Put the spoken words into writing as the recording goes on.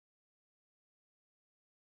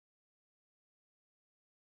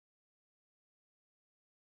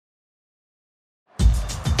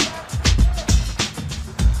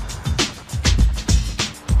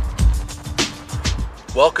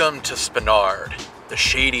Welcome to Spinard, the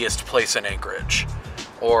shadiest place in Anchorage.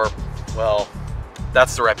 Or, well,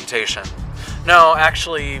 that's the reputation. No,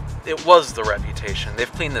 actually, it was the reputation.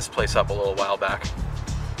 They've cleaned this place up a little while back.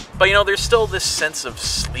 But you know, there's still this sense of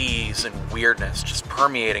sleaze and weirdness just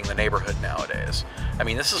permeating the neighborhood nowadays. I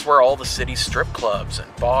mean, this is where all the city's strip clubs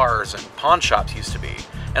and bars and pawn shops used to be.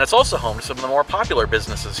 And it's also home to some of the more popular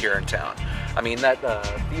businesses here in town. I mean, that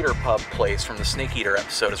theater pub place from the Snake Eater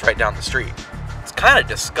episode is right down the street. It's kind of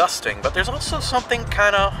disgusting, but there's also something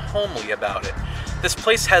kind of homely about it. This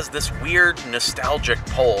place has this weird, nostalgic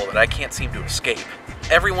pull that I can't seem to escape.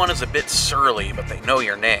 Everyone is a bit surly, but they know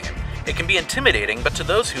your name. It can be intimidating, but to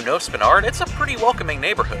those who know Spinard, it's a pretty welcoming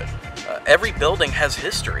neighborhood. Every building has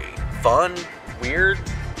history. Fun, weird,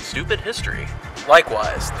 stupid history.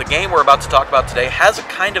 Likewise, the game we're about to talk about today has a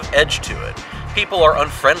kind of edge to it. People are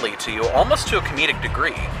unfriendly to you, almost to a comedic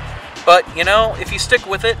degree. But, you know, if you stick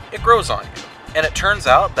with it, it grows on you. And it turns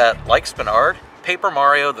out that, like Spinard, Paper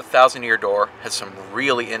Mario: The Thousand-Year Door has some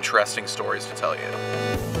really interesting stories to tell you.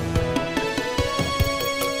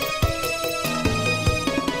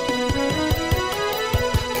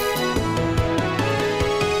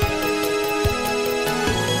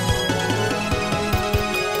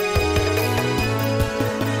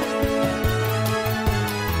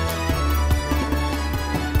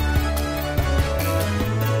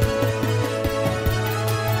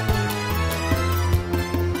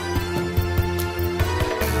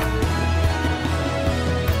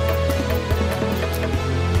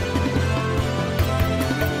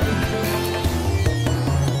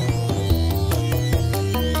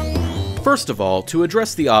 First of all, to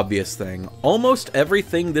address the obvious thing, almost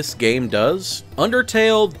everything this game does,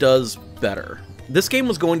 Undertale does better. This game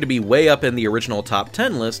was going to be way up in the original top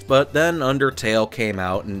 10 list, but then Undertale came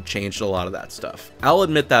out and changed a lot of that stuff. I'll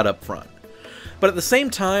admit that up front. But at the same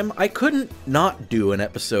time, I couldn't not do an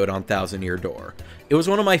episode on Thousand Year Door. It was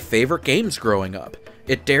one of my favorite games growing up.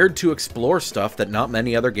 It dared to explore stuff that not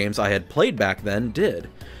many other games I had played back then did.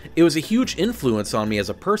 It was a huge influence on me as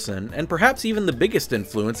a person, and perhaps even the biggest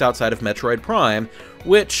influence outside of Metroid Prime,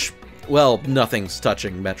 which, well, nothing's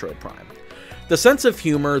touching Metroid Prime. The sense of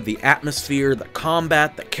humor, the atmosphere, the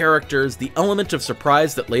combat, the characters, the element of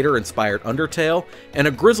surprise that later inspired Undertale, and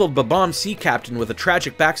a grizzled Bob-omb sea captain with a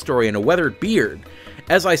tragic backstory and a weathered beard.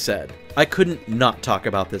 As I said, I couldn't not talk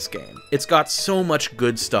about this game. It's got so much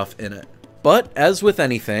good stuff in it. But, as with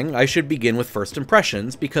anything, I should begin with first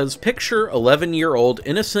impressions, because picture 11-year-old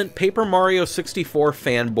innocent Paper Mario 64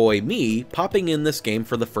 fanboy me popping in this game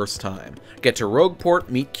for the first time. Get to Rogueport,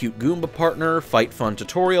 meet cute Goomba partner, fight fun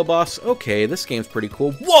tutorial boss. Okay, this game's pretty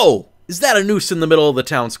cool. Whoa! Is that a noose in the middle of the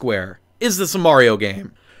town square? Is this a Mario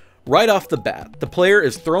game? Right off the bat, the player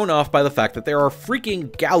is thrown off by the fact that there are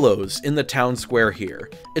freaking gallows in the town square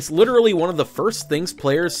here. It's literally one of the first things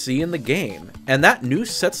players see in the game, and that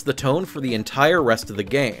noose sets the tone for the entire rest of the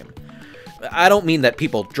game. I don't mean that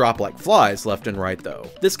people drop like flies left and right though.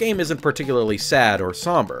 This game isn't particularly sad or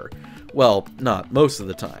somber. Well, not most of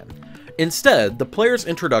the time. Instead, the player's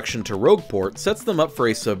introduction to Rogueport sets them up for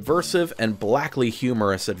a subversive and blackly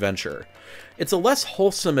humorous adventure. It's a less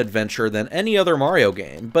wholesome adventure than any other Mario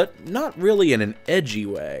game, but not really in an edgy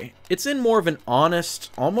way. It's in more of an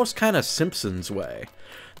honest, almost kind of Simpsons way.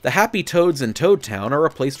 The happy toads in Toad Town are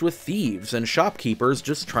replaced with thieves and shopkeepers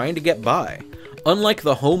just trying to get by. Unlike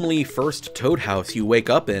the homely first Toad house you wake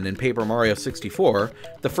up in Paper Mario 64,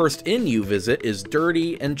 the first inn you visit is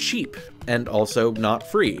dirty and cheap, and also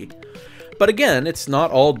not free. But again, it's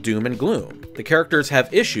not all doom and gloom. The characters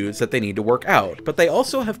have issues that they need to work out, but they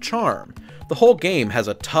also have charm. The whole game has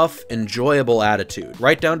a tough, enjoyable attitude,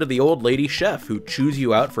 right down to the old lady chef who chews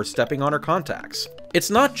you out for stepping on her contacts. It's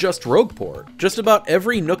not just Rogueport. Just about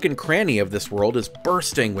every nook and cranny of this world is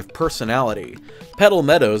bursting with personality. Petal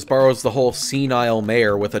Meadows borrows the whole senile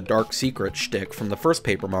mayor with a dark secret shtick from the first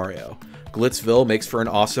Paper Mario. Glitzville makes for an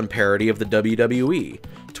awesome parody of the WWE.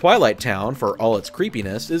 Twilight Town, for all its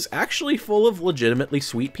creepiness, is actually full of legitimately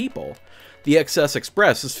sweet people. The XS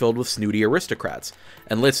Express is filled with snooty aristocrats.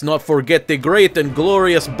 And let's not forget the great and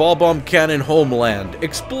glorious Bob-omb Cannon homeland.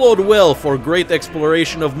 Explode well for great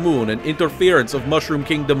exploration of Moon and interference of Mushroom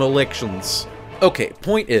Kingdom elections. Okay,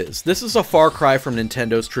 point is, this is a far cry from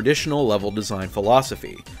Nintendo's traditional level design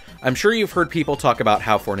philosophy. I'm sure you've heard people talk about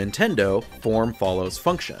how for Nintendo, form follows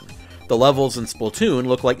function. The levels in Splatoon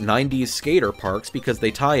look like 90s skater parks because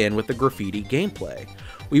they tie in with the graffiti gameplay.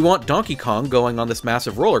 We want Donkey Kong going on this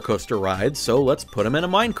massive roller coaster ride, so let's put him in a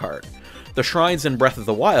minecart. The shrines in Breath of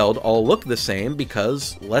the Wild all look the same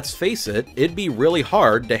because, let's face it, it'd be really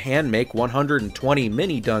hard to hand make 120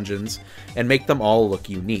 mini dungeons and make them all look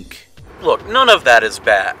unique. Look, none of that is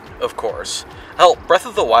bad, of course. Hell, Breath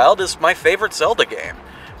of the Wild is my favorite Zelda game.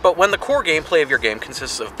 But when the core gameplay of your game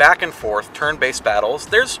consists of back and forth, turn-based battles,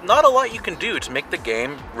 there's not a lot you can do to make the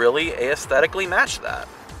game really aesthetically match that.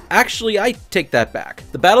 Actually, I take that back.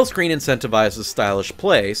 The battle screen incentivizes stylish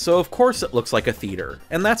play, so of course it looks like a theater,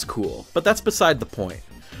 and that's cool, but that's beside the point.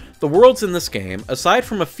 The worlds in this game, aside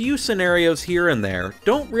from a few scenarios here and there,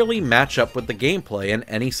 don't really match up with the gameplay in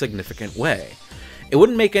any significant way. It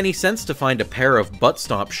wouldn't make any sense to find a pair of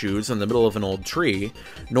butt-stomp shoes in the middle of an old tree,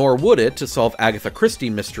 nor would it to solve Agatha Christie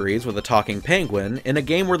mysteries with a talking penguin in a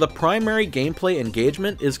game where the primary gameplay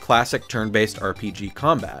engagement is classic turn-based RPG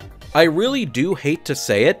combat. I really do hate to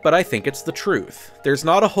say it, but I think it's the truth. There's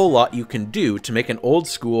not a whole lot you can do to make an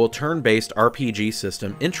old-school turn-based RPG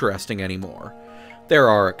system interesting anymore. There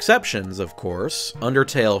are exceptions, of course.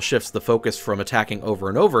 Undertale shifts the focus from attacking over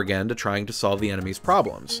and over again to trying to solve the enemy's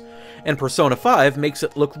problems. And Persona 5 makes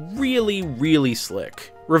it look really, really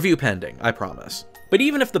slick. Review pending, I promise. But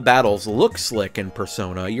even if the battles look slick in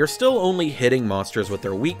Persona, you're still only hitting monsters with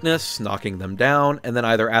their weakness, knocking them down, and then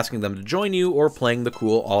either asking them to join you or playing the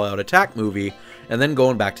cool all-out attack movie, and then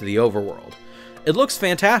going back to the overworld. It looks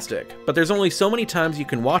fantastic, but there's only so many times you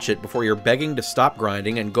can watch it before you're begging to stop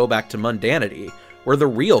grinding and go back to mundanity, where the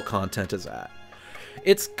real content is at.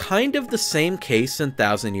 It's kind of the same case in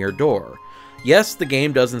Thousand Year Door. Yes, the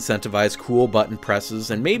game does incentivize cool button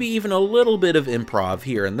presses and maybe even a little bit of improv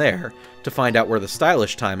here and there to find out where the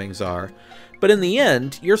stylish timings are, but in the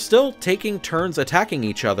end, you're still taking turns attacking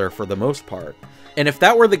each other for the most part. And if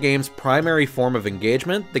that were the game's primary form of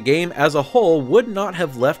engagement, the game as a whole would not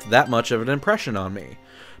have left that much of an impression on me.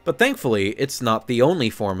 But thankfully, it's not the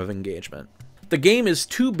only form of engagement. The game is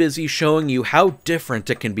too busy showing you how different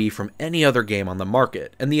it can be from any other game on the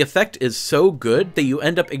market, and the effect is so good that you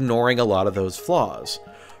end up ignoring a lot of those flaws.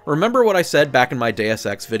 Remember what I said back in my Deus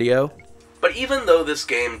Ex video? But even though this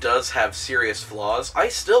game does have serious flaws, I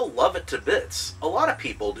still love it to bits. A lot of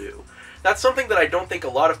people do. That's something that I don't think a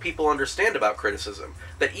lot of people understand about criticism,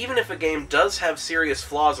 that even if a game does have serious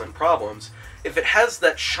flaws and problems, if it has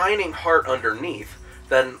that shining heart underneath,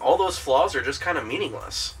 then all those flaws are just kind of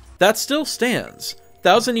meaningless. That still stands.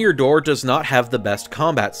 Thousand Year Door does not have the best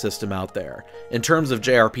combat system out there. In terms of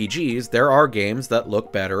JRPGs, there are games that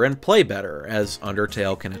look better and play better, as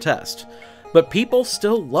Undertale can attest. But people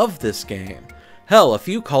still love this game. Hell, a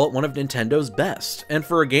few call it one of Nintendo's best, and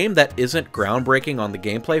for a game that isn't groundbreaking on the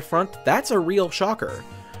gameplay front, that's a real shocker.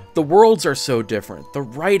 The worlds are so different, the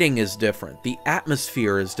writing is different, the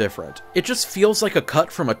atmosphere is different. It just feels like a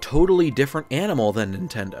cut from a totally different animal than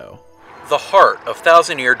Nintendo. The heart of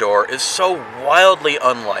Thousand Year Door is so wildly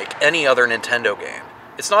unlike any other Nintendo game.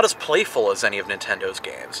 It's not as playful as any of Nintendo's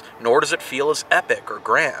games, nor does it feel as epic or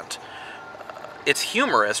grand. It's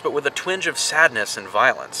humorous, but with a twinge of sadness and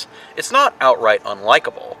violence. It's not outright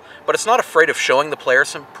unlikable, but it's not afraid of showing the player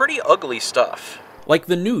some pretty ugly stuff. Like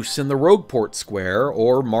the noose in the Rogueport Square,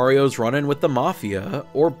 or Mario's run-in with the Mafia,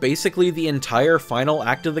 or basically the entire final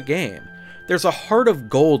act of the game. There's a heart of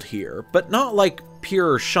gold here, but not like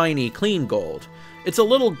pure, shiny, clean gold. It's a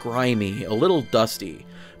little grimy, a little dusty,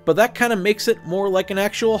 but that kind of makes it more like an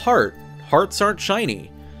actual heart. Hearts aren't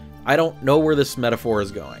shiny. I don't know where this metaphor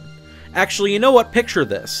is going. Actually, you know what? Picture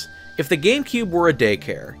this. If the GameCube were a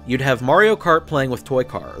daycare, you'd have Mario Kart playing with toy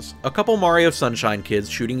cars, a couple Mario Sunshine kids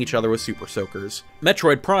shooting each other with Super Soakers,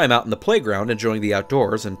 Metroid Prime out in the playground enjoying the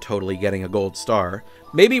outdoors and totally getting a gold star,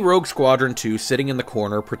 maybe Rogue Squadron 2 sitting in the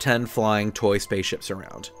corner pretend flying toy spaceships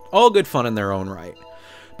around. All good fun in their own right.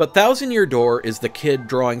 But Thousand Year Door is the kid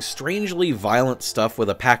drawing strangely violent stuff with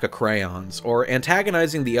a pack of crayons, or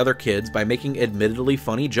antagonizing the other kids by making admittedly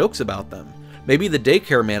funny jokes about them. Maybe the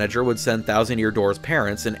daycare manager would send Thousand Year Door's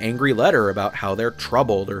parents an angry letter about how they're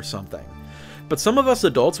troubled or something. But some of us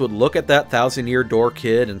adults would look at that Thousand Year Door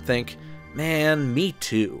kid and think, man, me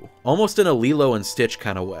too. Almost in a Lilo and Stitch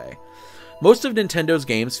kind of way. Most of Nintendo's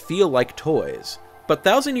games feel like toys, but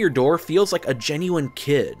Thousand Year Door feels like a genuine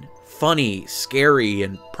kid. Funny, scary,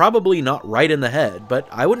 and probably not right in the head, but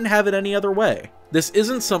I wouldn't have it any other way. This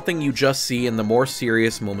isn't something you just see in the more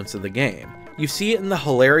serious moments of the game. You see it in the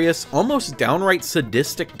hilarious, almost downright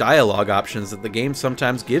sadistic dialogue options that the game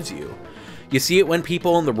sometimes gives you. You see it when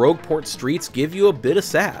people in the Rogueport streets give you a bit of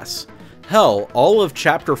sass. Hell, all of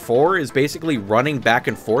Chapter 4 is basically running back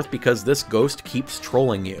and forth because this ghost keeps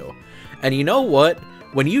trolling you. And you know what?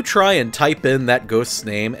 When you try and type in that ghost's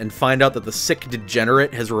name and find out that the sick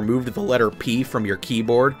degenerate has removed the letter P from your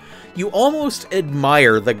keyboard, you almost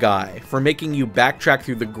admire the guy for making you backtrack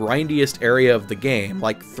through the grindiest area of the game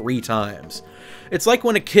like 3 times. It's like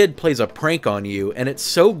when a kid plays a prank on you and it's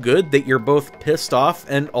so good that you're both pissed off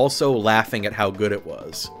and also laughing at how good it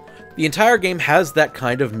was. The entire game has that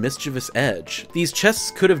kind of mischievous edge. These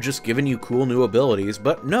chests could have just given you cool new abilities,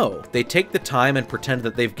 but no, they take the time and pretend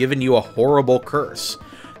that they've given you a horrible curse.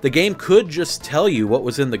 The game could just tell you what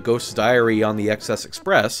was in the Ghost's diary on the XS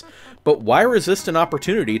Express, but why resist an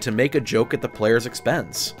opportunity to make a joke at the player's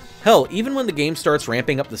expense? Hell, even when the game starts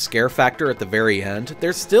ramping up the scare factor at the very end,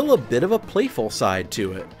 there's still a bit of a playful side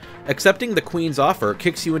to it. Accepting the Queen's offer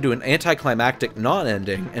kicks you into an anticlimactic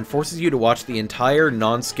non-ending and forces you to watch the entire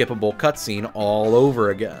non-skippable cutscene all over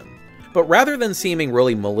again. But rather than seeming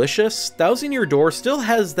really malicious, Thousand Year Door still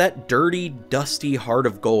has that dirty, dusty heart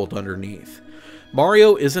of gold underneath.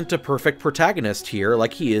 Mario isn't a perfect protagonist here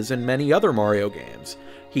like he is in many other Mario games.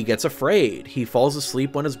 He gets afraid, he falls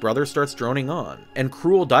asleep when his brother starts droning on, and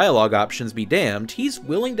cruel dialogue options be damned, he's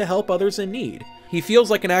willing to help others in need. He feels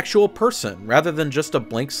like an actual person, rather than just a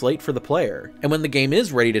blank slate for the player. And when the game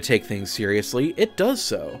is ready to take things seriously, it does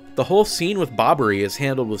so. The whole scene with Bobbery is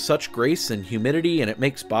handled with such grace and humility, and it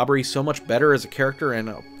makes Bobbery so much better as a character, and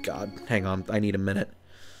oh god, hang on, I need a minute.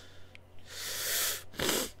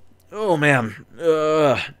 Oh man,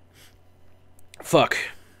 fuck.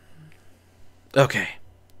 Okay.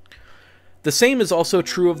 The same is also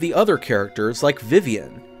true of the other characters, like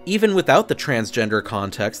Vivian. Even without the transgender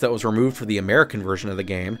context that was removed for the American version of the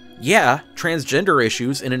game, yeah, transgender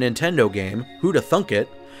issues in a Nintendo game, who'da thunk it,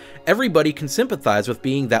 everybody can sympathize with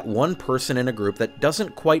being that one person in a group that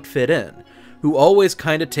doesn't quite fit in, who always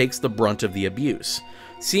kinda takes the brunt of the abuse.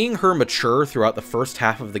 Seeing her mature throughout the first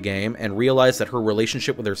half of the game and realize that her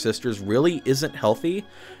relationship with her sisters really isn't healthy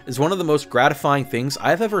is one of the most gratifying things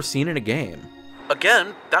I've ever seen in a game.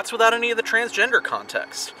 Again, that's without any of the transgender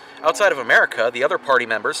context. Outside of America, the other party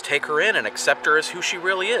members take her in and accept her as who she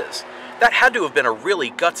really is. That had to have been a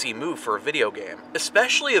really gutsy move for a video game,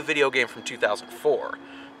 especially a video game from 2004.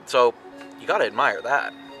 So, you gotta admire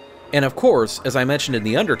that. And of course, as I mentioned in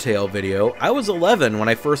the Undertale video, I was 11 when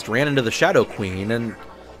I first ran into the Shadow Queen, and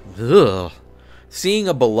ugh. Seeing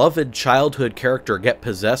a beloved childhood character get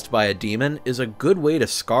possessed by a demon is a good way to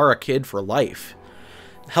scar a kid for life.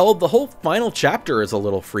 Hell, the whole final chapter is a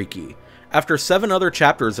little freaky. After 7 other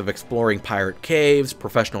chapters of exploring pirate caves,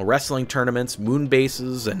 professional wrestling tournaments, moon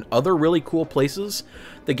bases, and other really cool places,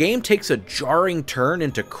 the game takes a jarring turn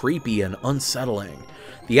into creepy and unsettling.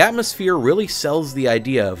 The atmosphere really sells the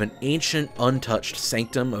idea of an ancient, untouched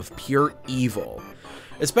sanctum of pure evil.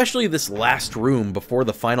 Especially this last room before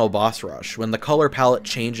the final boss rush, when the color palette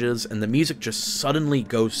changes and the music just suddenly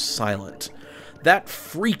goes silent. That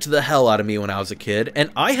freaked the hell out of me when I was a kid, and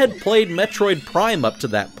I had played Metroid Prime up to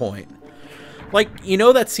that point. Like, you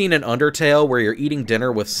know that scene in Undertale where you're eating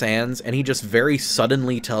dinner with Sans and he just very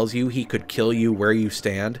suddenly tells you he could kill you where you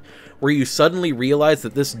stand? Where you suddenly realize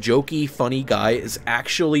that this jokey, funny guy is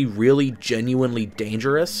actually really genuinely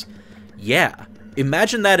dangerous? Yeah,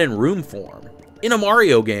 imagine that in room form. In a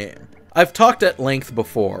Mario game. I've talked at length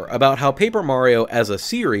before about how Paper Mario as a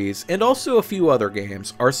series, and also a few other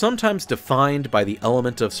games, are sometimes defined by the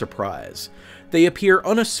element of surprise. They appear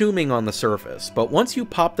unassuming on the surface, but once you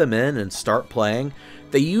pop them in and start playing,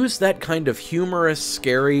 they use that kind of humorous,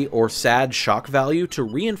 scary, or sad shock value to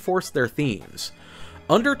reinforce their themes.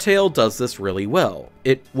 Undertale does this really well.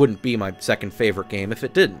 It wouldn't be my second favorite game if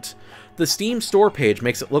it didn't. The Steam store page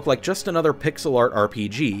makes it look like just another pixel art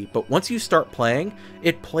RPG, but once you start playing,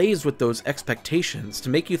 it plays with those expectations to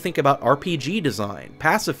make you think about RPG design,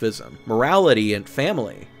 pacifism, morality, and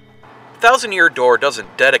family. Thousand Year Door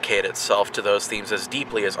doesn't dedicate itself to those themes as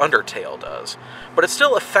deeply as Undertale does, but it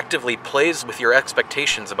still effectively plays with your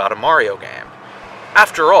expectations about a Mario game.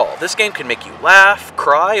 After all, this game can make you laugh,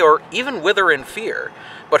 cry, or even wither in fear,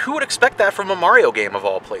 but who would expect that from a Mario game of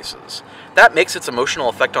all places? That makes its emotional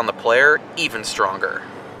effect on the player even stronger.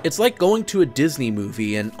 It's like going to a Disney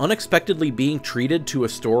movie and unexpectedly being treated to a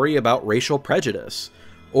story about racial prejudice.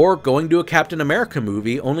 Or going to a Captain America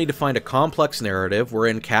movie only to find a complex narrative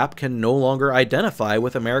wherein Cap can no longer identify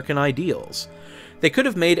with American ideals. They could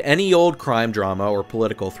have made any old crime drama or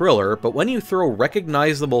political thriller, but when you throw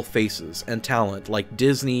recognizable faces and talent like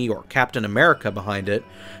Disney or Captain America behind it,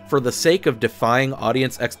 for the sake of defying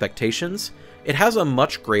audience expectations, it has a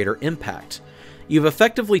much greater impact. You've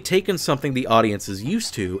effectively taken something the audience is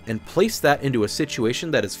used to and placed that into a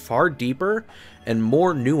situation that is far deeper and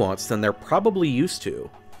more nuanced than they're probably used to.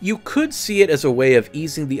 You could see it as a way of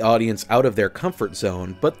easing the audience out of their comfort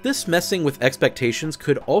zone, but this messing with expectations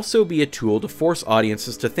could also be a tool to force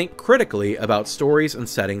audiences to think critically about stories and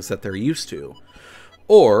settings that they're used to.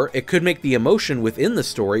 Or it could make the emotion within the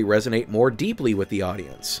story resonate more deeply with the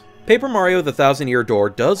audience. Paper Mario: The Thousand Year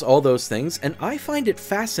Door does all those things, and I find it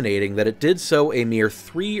fascinating that it did so a mere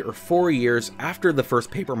 3 or 4 years after the first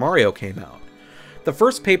Paper Mario came out. The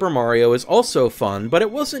first Paper Mario is also fun, but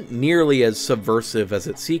it wasn't nearly as subversive as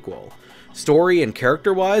its sequel. Story and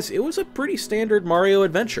character-wise, it was a pretty standard Mario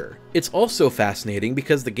adventure. It's also fascinating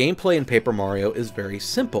because the gameplay in Paper Mario is very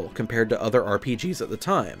simple compared to other RPGs at the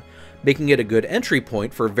time, making it a good entry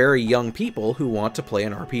point for very young people who want to play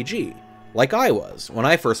an RPG. Like I was, when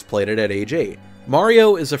I first played it at age 8.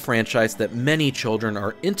 Mario is a franchise that many children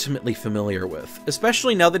are intimately familiar with,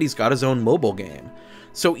 especially now that he's got his own mobile game.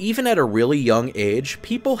 So even at a really young age,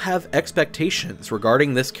 people have expectations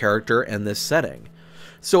regarding this character and this setting.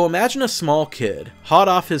 So imagine a small kid, hot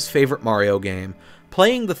off his favorite Mario game,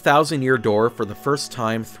 playing the Thousand-Year Door for the first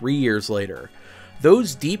time 3 years later.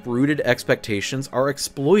 Those deep-rooted expectations are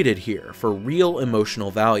exploited here for real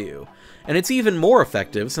emotional value. And it's even more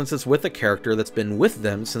effective since it's with a character that's been with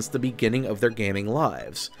them since the beginning of their gaming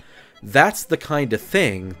lives. That's the kind of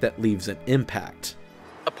thing that leaves an impact.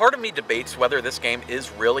 A part of me debates whether this game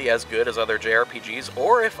is really as good as other JRPGs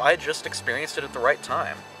or if I just experienced it at the right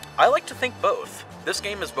time. I like to think both. This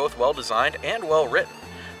game is both well designed and well written,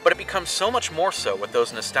 but it becomes so much more so with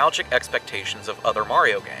those nostalgic expectations of other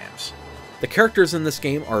Mario games. The characters in this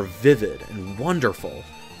game are vivid and wonderful.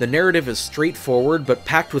 The narrative is straightforward but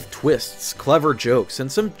packed with twists, clever jokes,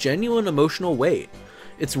 and some genuine emotional weight.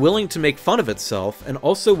 It's willing to make fun of itself and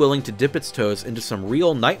also willing to dip its toes into some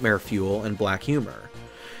real nightmare fuel and black humor.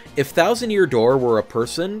 If Thousand-Year Door were a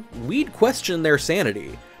person, we'd question their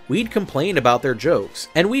sanity. We'd complain about their jokes,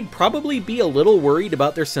 and we'd probably be a little worried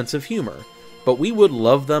about their sense of humor, but we would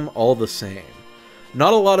love them all the same.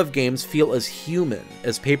 Not a lot of games feel as human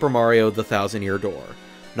as Paper Mario: The Thousand-Year Door.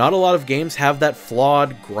 Not a lot of games have that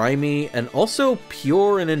flawed, grimy, and also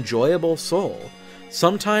pure and enjoyable soul.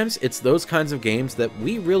 Sometimes it's those kinds of games that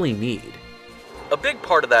we really need. A big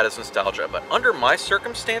part of that is nostalgia, but under my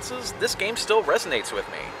circumstances, this game still resonates with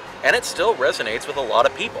me. And it still resonates with a lot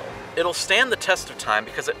of people. It'll stand the test of time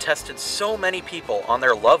because it tested so many people on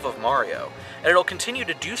their love of Mario, and it'll continue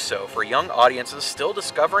to do so for young audiences still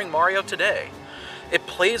discovering Mario today. It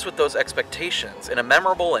plays with those expectations in a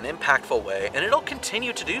memorable and impactful way, and it'll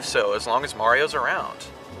continue to do so as long as Mario's around.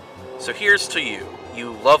 So here's to you,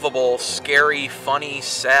 you lovable, scary, funny,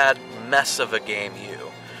 sad mess of a game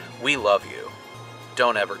you. We love you.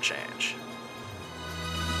 Don't ever change.